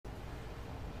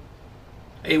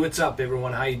Hey, what's up,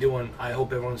 everyone? How you doing? I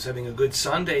hope everyone's having a good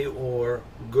Sunday or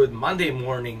good Monday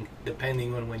morning,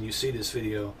 depending on when you see this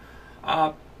video.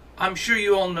 I'm sure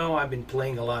you all know I've been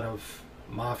playing a lot of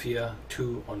Mafia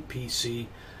 2 on PC,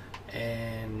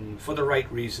 and for the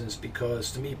right reasons,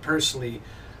 because to me personally,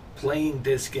 playing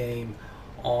this game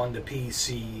on the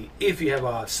PC, if you have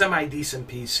a semi-decent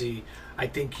PC, I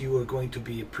think you are going to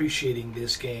be appreciating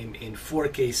this game in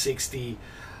 4K 60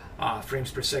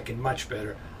 frames per second much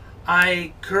better.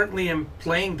 I currently am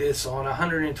playing this on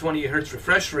 120 Hz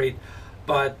refresh rate,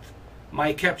 but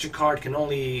my capture card can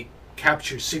only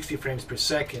capture 60 frames per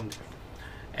second.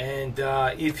 And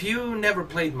if you never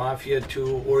played Mafia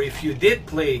 2, or if you did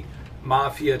play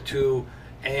Mafia 2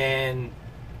 and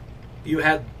you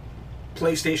had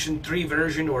PlayStation 3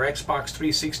 version or Xbox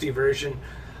 360 version,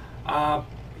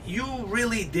 you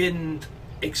really didn't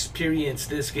experience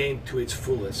this game to its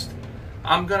fullest.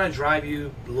 I'm gonna drive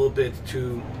you a little bit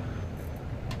to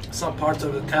some parts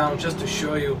of the town just to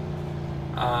show you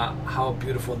how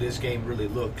beautiful this game really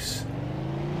looks.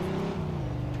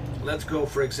 Let's go,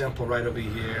 for example, right over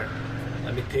here.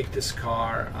 Let me take this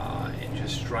car and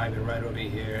just drive it right over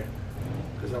here,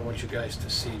 because I want you guys to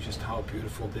see just how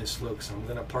beautiful this looks. I'm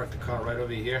gonna park the car right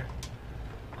over here.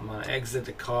 I'm gonna exit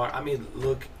the car. I mean,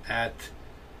 look at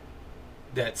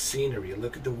that scenery.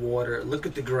 Look at the water, look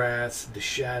at the grass, the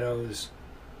shadows.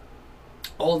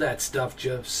 All that stuff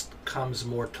just comes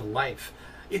more to life.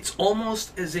 It's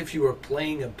almost as if you were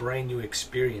playing a brand new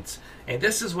experience. And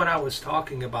this is what I was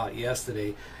talking about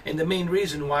yesterday. And the main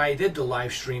reason why I did the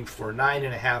live stream for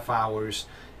 9.5 hours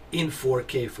in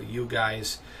 4K for you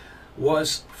guys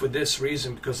was for this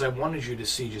reason, because I wanted you to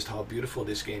see just how beautiful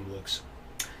this game looks.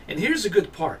 And here's the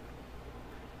good part.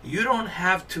 You don't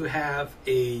have to have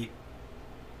a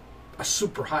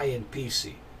super high-end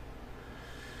PC.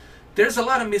 There's a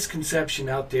lot of misconception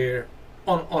out there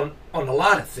on a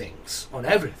lot of things, on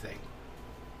everything.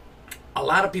 A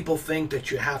lot of people think that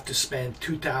you have to spend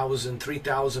 $2,000,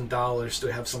 $3,000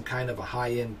 to have some kind of a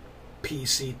high-end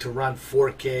PC to run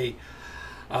 4K.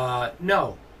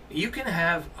 No, you can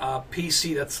have a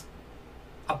PC that's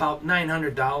about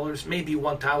 $900, maybe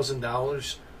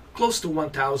 $1,000, close to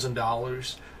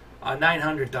 $1,000.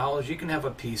 $900, you can have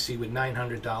a PC with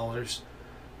 $900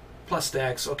 plus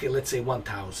tax. Okay, let's say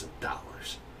 $1,000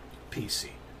 PC.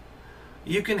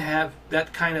 You can have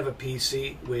that kind of a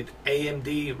PC with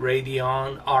AMD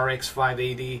Radeon RX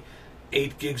 580,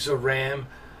 8 gigs of RAM,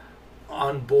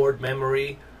 onboard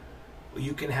memory.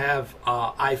 You can have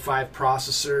i5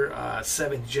 processor,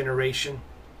 7th generation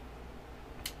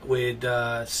with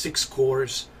 6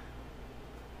 cores,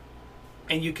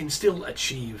 and you can still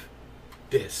achieve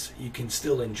this. You can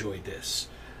still enjoy this.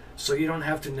 So you don't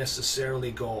have to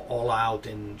necessarily go all out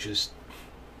and just,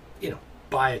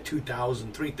 buy a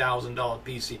 $2,000, $3,000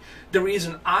 PC. The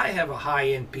reason I have a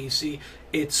high-end PC,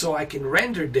 it's so I can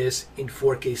render this in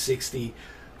 4K 60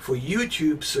 for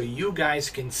YouTube, so you guys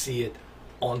can see it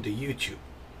on the YouTube.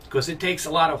 Because it takes a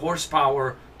lot of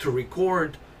horsepower to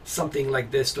record something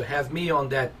like this, to have me on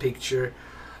that picture,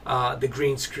 the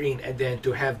green screen, and then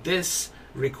to have this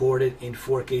recorded in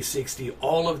 4K 60.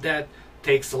 All of that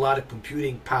takes a lot of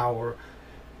computing power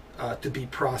to be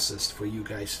processed for you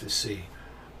guys to see.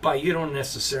 But you don't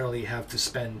necessarily have to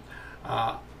spend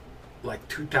like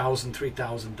 $2,000,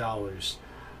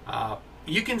 $3,000.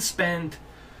 You can spend,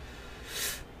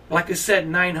 like I said,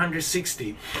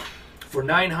 $960. For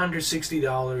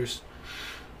 $960,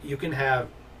 you can have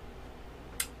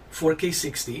 4K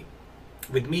 60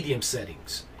 with medium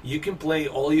settings. You can play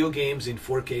all your games in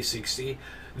 4K 60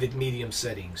 with medium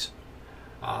settings.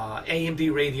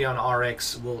 AMD Radeon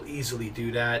RX will easily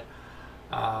do that.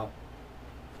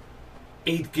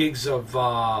 8 gigs of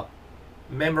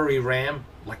memory RAM,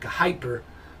 like a hyper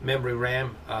memory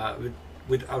RAM,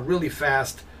 with a really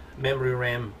fast memory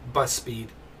RAM bus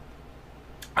speed.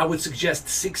 I would suggest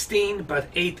 16, but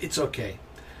 8, it's okay.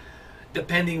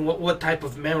 Depending what type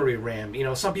of memory RAM.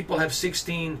 Some people have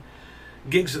 16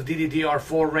 gigs of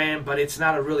DDR4 RAM, but it's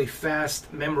not a really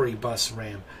fast memory bus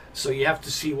RAM. So you have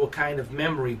to see what kind of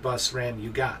memory bus RAM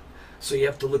you got. So you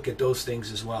have to look at those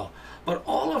things as well. But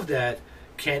all of that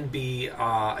can be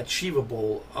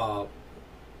achievable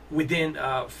within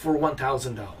for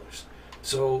 $1,000.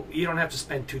 So you don't have to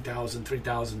spend $2,000,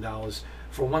 $3,000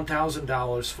 for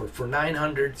 $1,000 for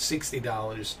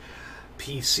 $960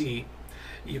 PC.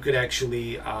 You could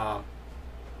actually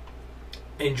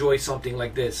enjoy something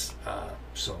like this.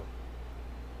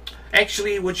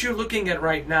 Actually, what you're looking at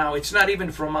right now, it's not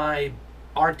even from my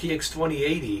RTX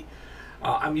 2080.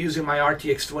 I'm using my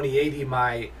RTX 2080,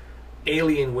 my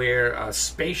Alienware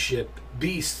spaceship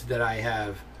beast that I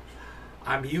have.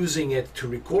 I'm using it to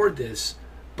record this,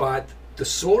 But the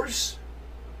source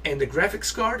and the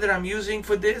graphics card that I'm using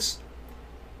for this,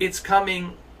 it's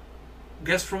coming,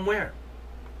 guess from where?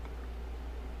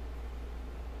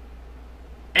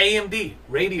 AMD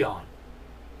RADEON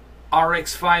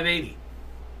RX 580,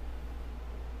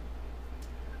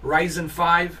 RYZEN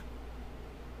 5,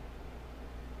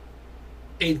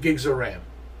 8 gigs of RAM.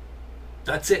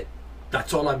 That's it.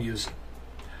 That's all I'm using.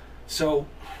 So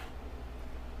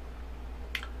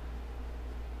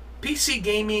PC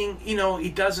gaming, you know,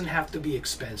 it doesn't have to be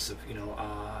expensive. You know,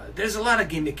 there's a lot of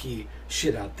gimmicky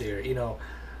shit out there. You know,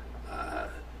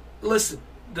 listen,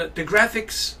 the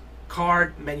graphics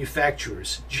card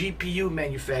manufacturers, GPU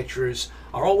manufacturers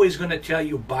are always going to tell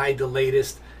you buy the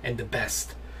latest and the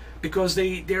best, because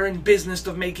they're in business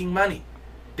of making money.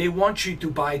 They want you to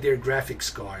buy their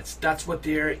graphics cards. That's what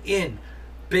they're in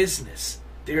business.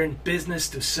 They're in business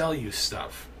to sell you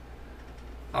stuff.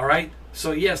 All right?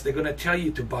 So yes, they're going to tell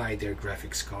you to buy their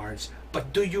graphics cards,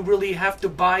 but do you really have to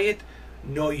buy it?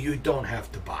 No, you don't have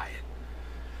to buy it.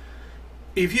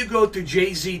 If you go to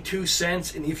JZ 2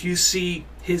 Cents and if you see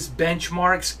his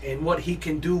benchmarks and what he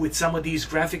can do with some of these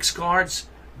graphics cards,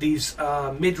 these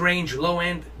mid-range,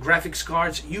 low-end graphics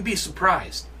cards, you'd be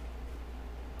surprised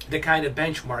the kind of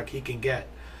benchmark he can get.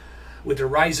 With the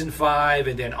RYZEN 5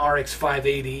 and then RX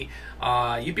 580,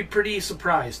 you'd be pretty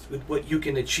surprised with what you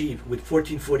can achieve with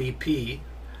 1440p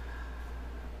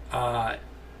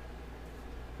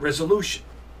resolution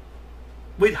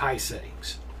with high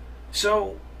settings.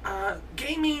 So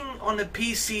gaming on the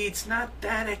PC, it's not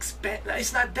that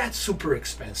it's not that super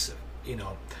expensive, you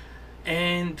know.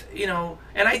 And you know,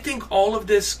 and I think all of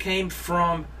this came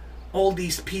from all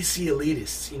these PC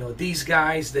elitists, you know, these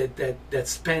guys that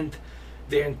spent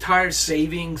their entire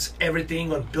savings,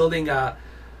 everything on building a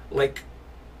like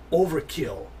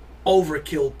overkill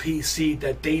PC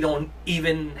that they don't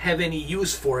even have any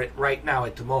use for it right now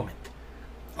at the moment.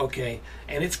 Okay,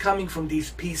 and it's coming from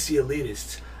these PC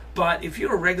elitists. But if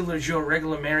you're a regular Joe,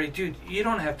 regular Mary, dude, you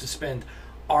don't have to spend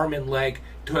arm and leg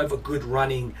to have a good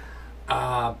running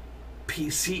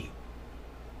PC.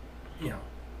 You know,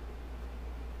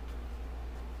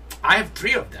 I have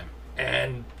 3 of them,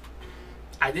 and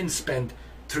I didn't spend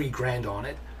 $3 grand on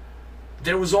it.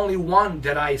 There was only one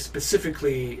that I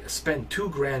specifically spent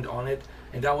 $2 grand on it,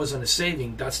 and that was on a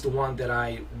saving. That's the one that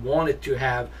I wanted to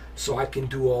have so I can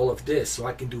do all of this, so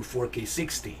I can do 4K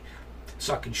 60,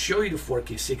 so I can show you the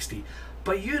 4K 60.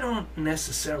 But you don't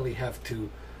necessarily have to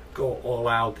go all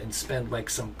out and spend like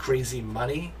some crazy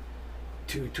money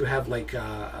to have like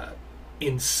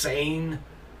insane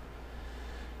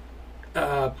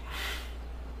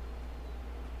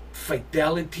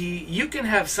fidelity. You can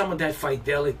have some of that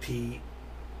fidelity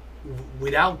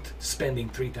without spending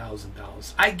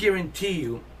 $3,000. I guarantee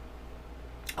you,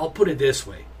 I'll put it this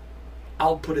way,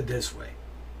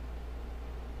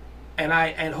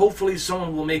 and hopefully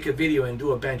someone will make a video and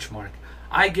do a benchmark.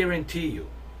 I guarantee you,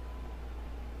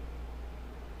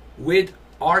 with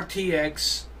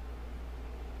RTX,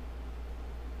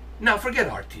 now forget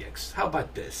RTX, how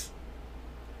about this?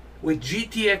 With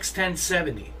GTX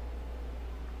 1070,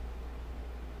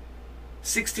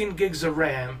 16 gigs of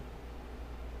RAM,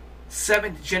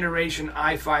 7th generation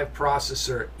i5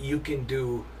 processor, you can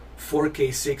do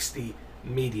 4K 60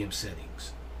 medium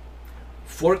settings.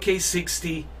 4K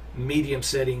 60 medium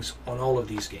settings on all of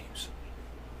these games.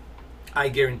 I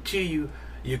guarantee you,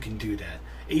 you can do that.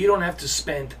 You don't have to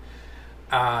spend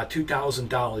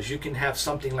 $2,000. You can have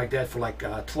something like that for like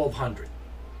 $1,200.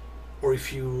 Or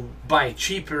if you buy it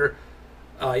cheaper,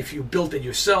 if you build it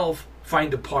yourself,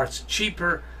 find the parts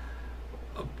cheaper,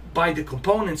 buy the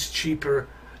components cheaper,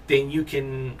 then you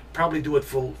can probably do it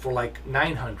for like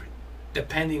 $900,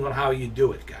 depending on how you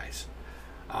do it, guys.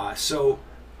 So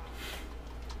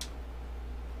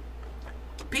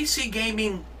PC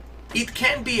gaming, it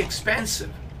can be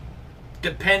expensive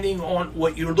depending on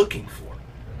what you're looking for.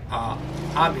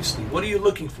 Obviously, what are you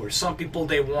looking for? Some people,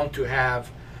 they want to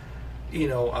have, you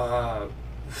know,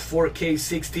 4K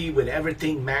 60 with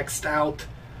everything maxed out.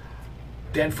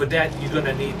 Then for that, you're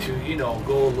gonna need to, you know,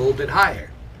 go a little bit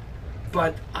higher.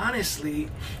 But honestly,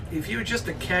 if you're just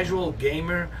a casual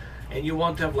gamer and you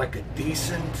want to have like a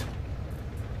decent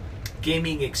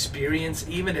gaming experience,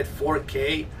 even at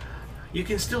 4K, you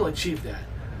can still achieve that.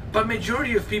 But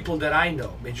majority of people that I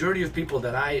know, majority of people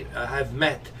that I have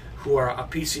met who are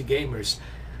PC gamers,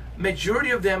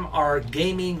 majority of them are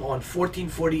gaming on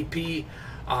 1440p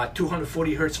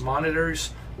 240 hertz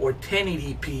monitors or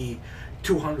 1080p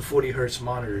 240 hertz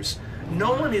monitors.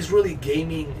 No one is really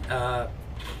gaming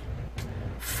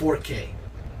 4K,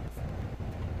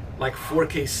 like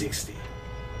 4K 60.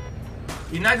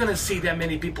 You're not gonna see that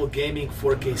many people gaming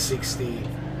 4K 60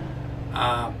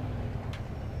 that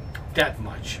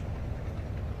much.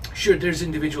 Sure, there's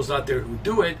individuals out there who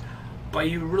do it, but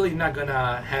you're really not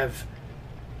gonna have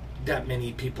that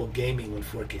many people gaming with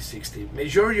 4K 60.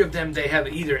 Majority of them, they have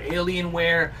either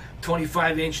Alienware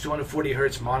 25-inch 240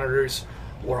 hertz monitors,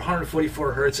 or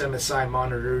 144 hertz MSI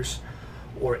monitors,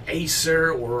 or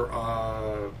Acer,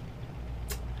 or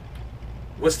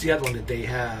what's the other one that they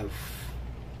have?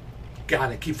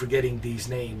 God, I keep forgetting these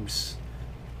names.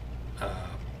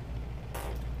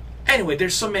 Anyway,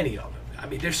 there's so many of them. I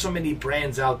mean, there's so many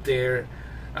brands out there,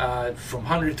 from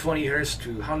 120 hertz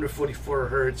to 144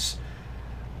 hertz.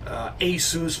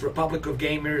 Asus, Republic of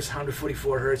Gamers,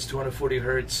 144 hertz, 240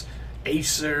 hertz.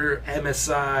 Acer,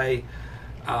 MSI,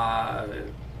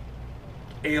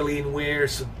 Alienware,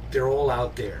 so they're all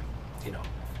out there, you know.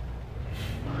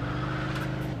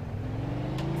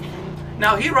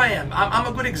 Now here I am. I'm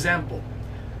a good example.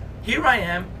 Here I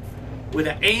am with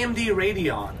an AMD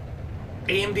Radeon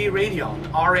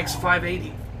RX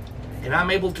 580, and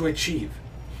I'm able to achieve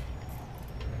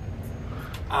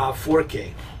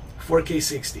 4K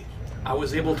 60. I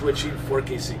was able to achieve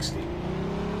 4K 60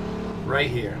 right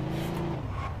here.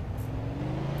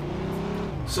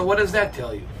 So what does that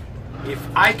tell you? If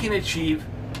I can achieve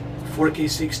 4K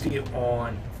 60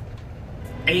 on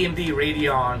AMD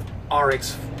Radeon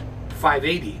RX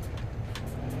 580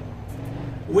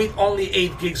 with only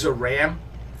 8 gigs of RAM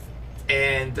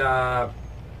and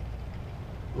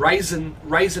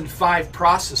RYZEN 5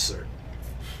 processor.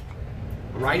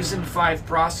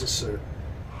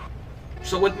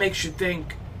 So what makes you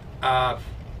think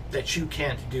that you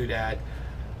can't do that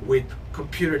with a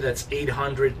computer that's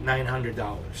 $800,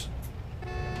 $900?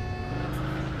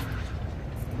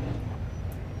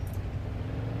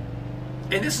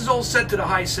 And this is all set to the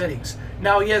high settings.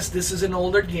 Now, yes, this is an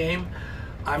older game.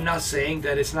 I'm not saying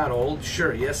that it's not old.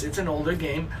 Sure, yes, it's an older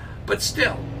game, but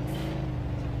still,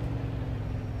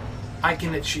 I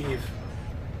can achieve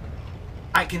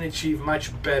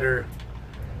much better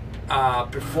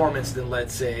performance than,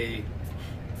 let's say,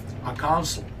 a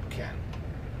console can.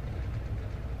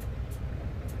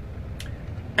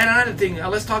 And another thing,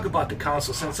 let's talk about the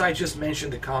console. Since I just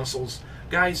mentioned the consoles,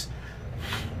 guys,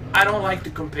 I don't like to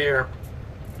compare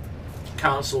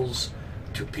consoles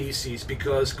to PCs,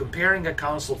 because comparing a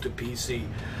console to PC,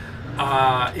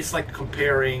 it's like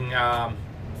comparing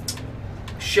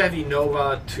Chevy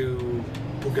Nova to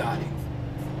Bugatti.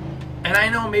 And I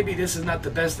know maybe this is not the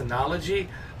best analogy,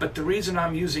 but the reason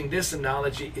I'm using this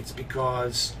analogy is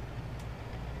because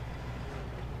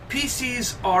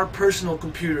PCs are personal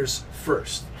computers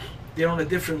first. They're on a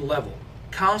different level.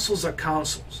 Consoles are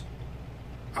consoles.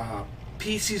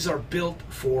 PCs are built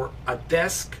for a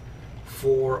desk,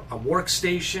 for a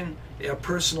workstation. They are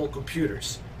personal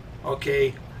computers.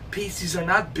 Okay? PCs are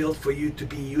not built for you to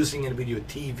be using it with your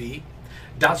TV.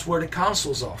 That's where the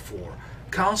consoles are for.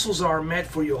 Consoles are meant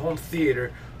for your home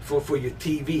theater, for your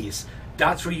TVs.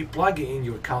 That's where you plug in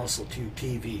your console to your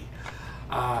TV.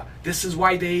 This is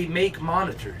why they make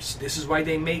monitors. This is why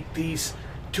they make these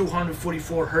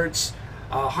 244 hertz,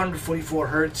 144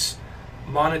 hertz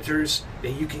monitors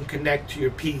that you can connect to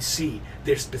your PC.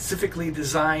 They're specifically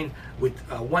designed with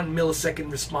 1 millisecond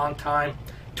response time,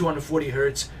 240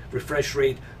 hertz refresh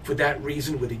rate for that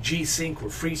reason, with a G-Sync or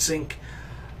FreeSync,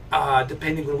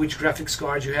 depending on which graphics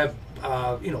card you have,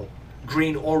 you know,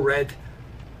 green or red.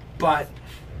 But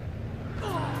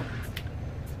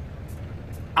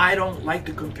I don't like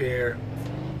to compare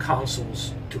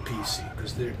consoles to PC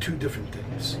because they're two different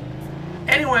things.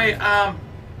 Anyway,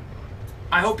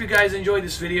 I hope you guys enjoyed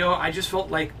this video. I just felt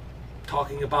like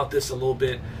talking about this a little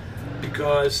bit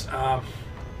because,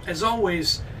 as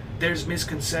always, there's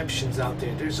misconceptions out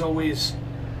there. There's always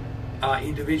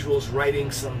individuals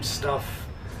writing some stuff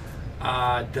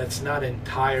that's not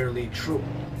entirely true.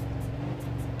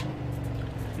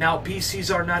 Now,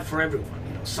 PCs are not for everyone.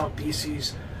 You know, some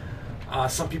PCs,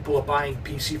 some people are buying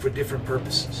PC for different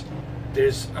purposes.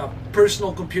 There's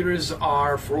personal computers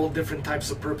are for all different types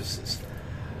of purposes.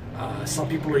 Some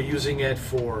people are using it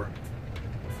for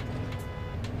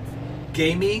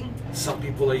gaming. Some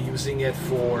people are using it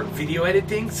for video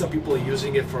editing. Some people are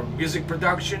using it for music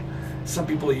production. Some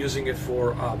people are using it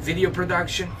for video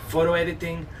production, photo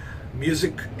editing,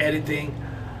 music editing,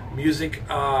 music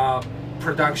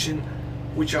production,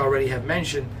 which I already have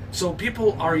mentioned. So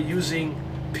people are using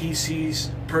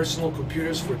PCs, personal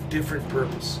computers, for different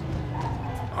purposes.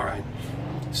 All right,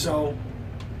 so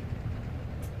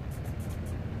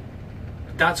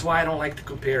that's why I don't like to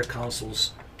compare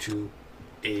consoles to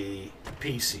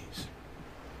PCs.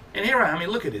 And here I mean,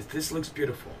 look at it. This looks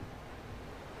beautiful.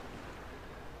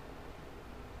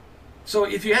 So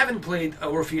if you haven't played,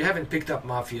 or if you haven't picked up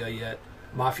Mafia yet,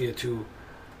 Mafia 2,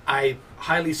 I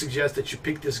highly suggest that you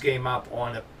pick this game up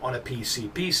on a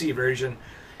PC version.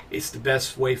 It's the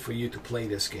best way for you to play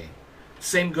this game.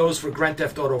 Same goes for Grand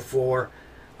Theft Auto 4.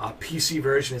 PC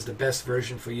version is the best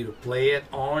version for you to play it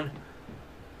on.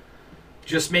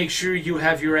 Just make sure you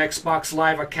have your Xbox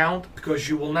Live account, because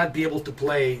you will not be able to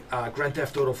play Grand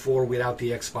Theft Auto 4 without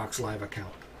the Xbox Live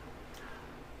account.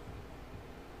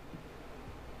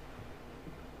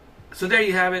 So there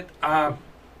you have it.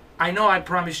 I know I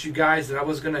promised you guys that I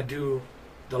was going to do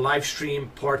the live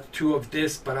stream part 2 of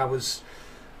this, but I was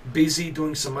busy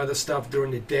doing some other stuff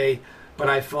during the day. But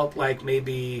I felt like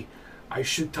maybe I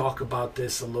should talk about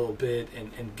this a little bit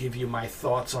and give you my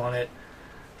thoughts on it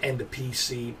and the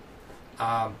PC.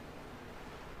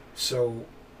 So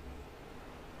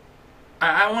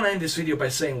I want to end this video by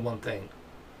saying one thing.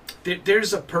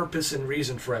 There's a purpose and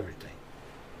reason for everything.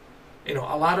 You know,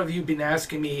 a lot of you have been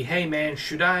asking me, hey man,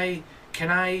 can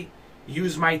I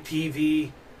use my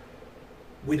TV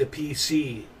with a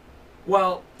PC?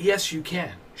 Well, yes you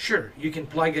can. Sure, you can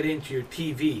plug it into your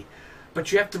TV.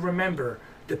 But you have to remember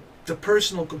that the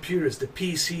personal computers, the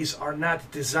PCs, are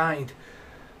not designed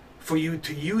for you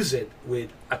to use it with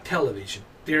a television.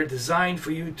 They're designed for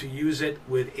you to use it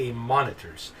with a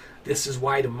monitors. This is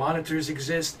why the monitors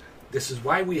exist. This is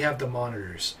why we have the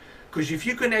monitors. Because if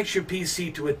you connect your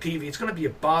PC to a TV, it's going to be a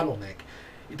bottleneck.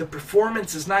 The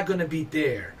performance is not going to be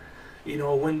there. You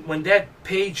know, when that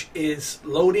page is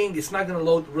loading, it's not going to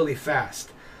load really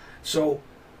fast. So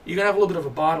you're going to have a little bit of a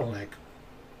bottleneck.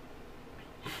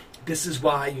 This is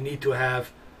why you need to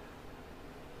have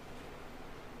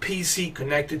PC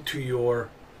connected to your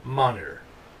monitor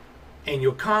and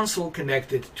your console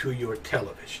connected to your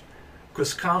television.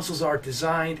 Because consoles are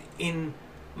designed in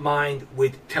mind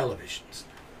with televisions.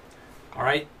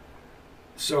 Alright?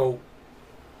 So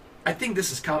I think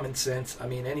this is common sense. I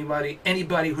mean,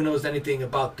 anybody who knows anything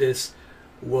about this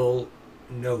will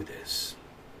know this.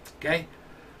 Okay?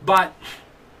 But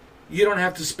you don't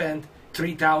have to spend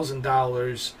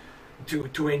 $3,000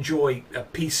 to enjoy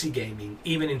PC gaming,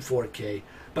 even in 4K.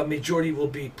 But majority will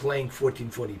be playing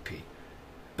 1440p.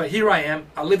 But here I am,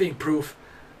 a living proof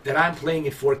that I'm playing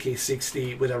in 4K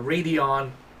 60 with a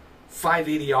Radeon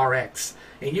 580RX.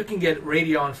 And you can get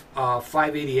Radeon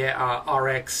 580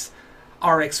 RX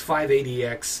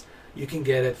 580X. You can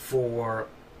get it for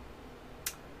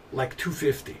like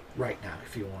 $250 right now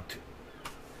if you want to.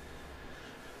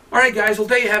 Alright guys, well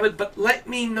there you have it, but let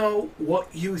me know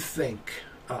what you think.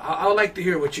 I would like to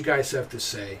hear what you guys have to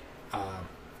say.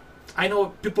 I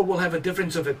know people will have a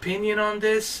difference of opinion on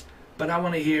this, but I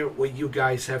want to hear what you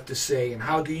guys have to say, and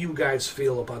how do you guys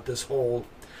feel about this whole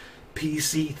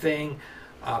PC thing,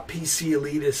 PC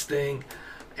elitist thing.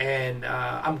 And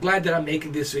I'm glad that I'm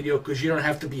making this video, because you don't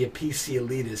have to be a PC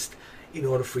elitist in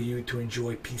order for you to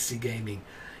enjoy PC gaming.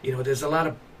 You know, there's a lot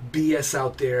of BS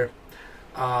out there.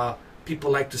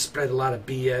 People like to spread a lot of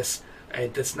BS,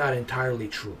 and that's not entirely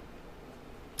true.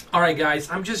 Alright guys,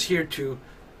 I'm just here to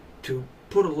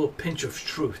put a little pinch of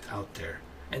truth out there,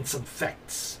 and some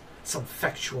facts, some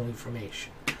factual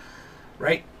information.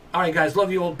 Right? Alright guys,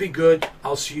 love you all, be good,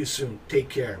 I'll see you soon, take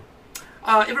care.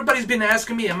 Everybody's been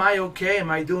asking me, am I okay, am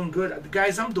I doing good?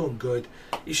 Guys, I'm doing good.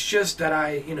 It's just that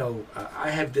I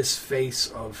have this face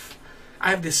of, I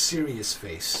have this serious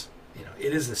face. You know,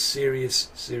 it is a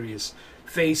serious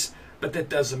face, but that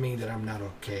doesn't mean that I'm not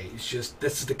okay. It's just,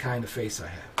 this is the kind of face I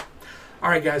have.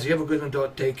 Alright guys, you have a good one,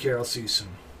 take care, I'll see you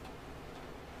soon.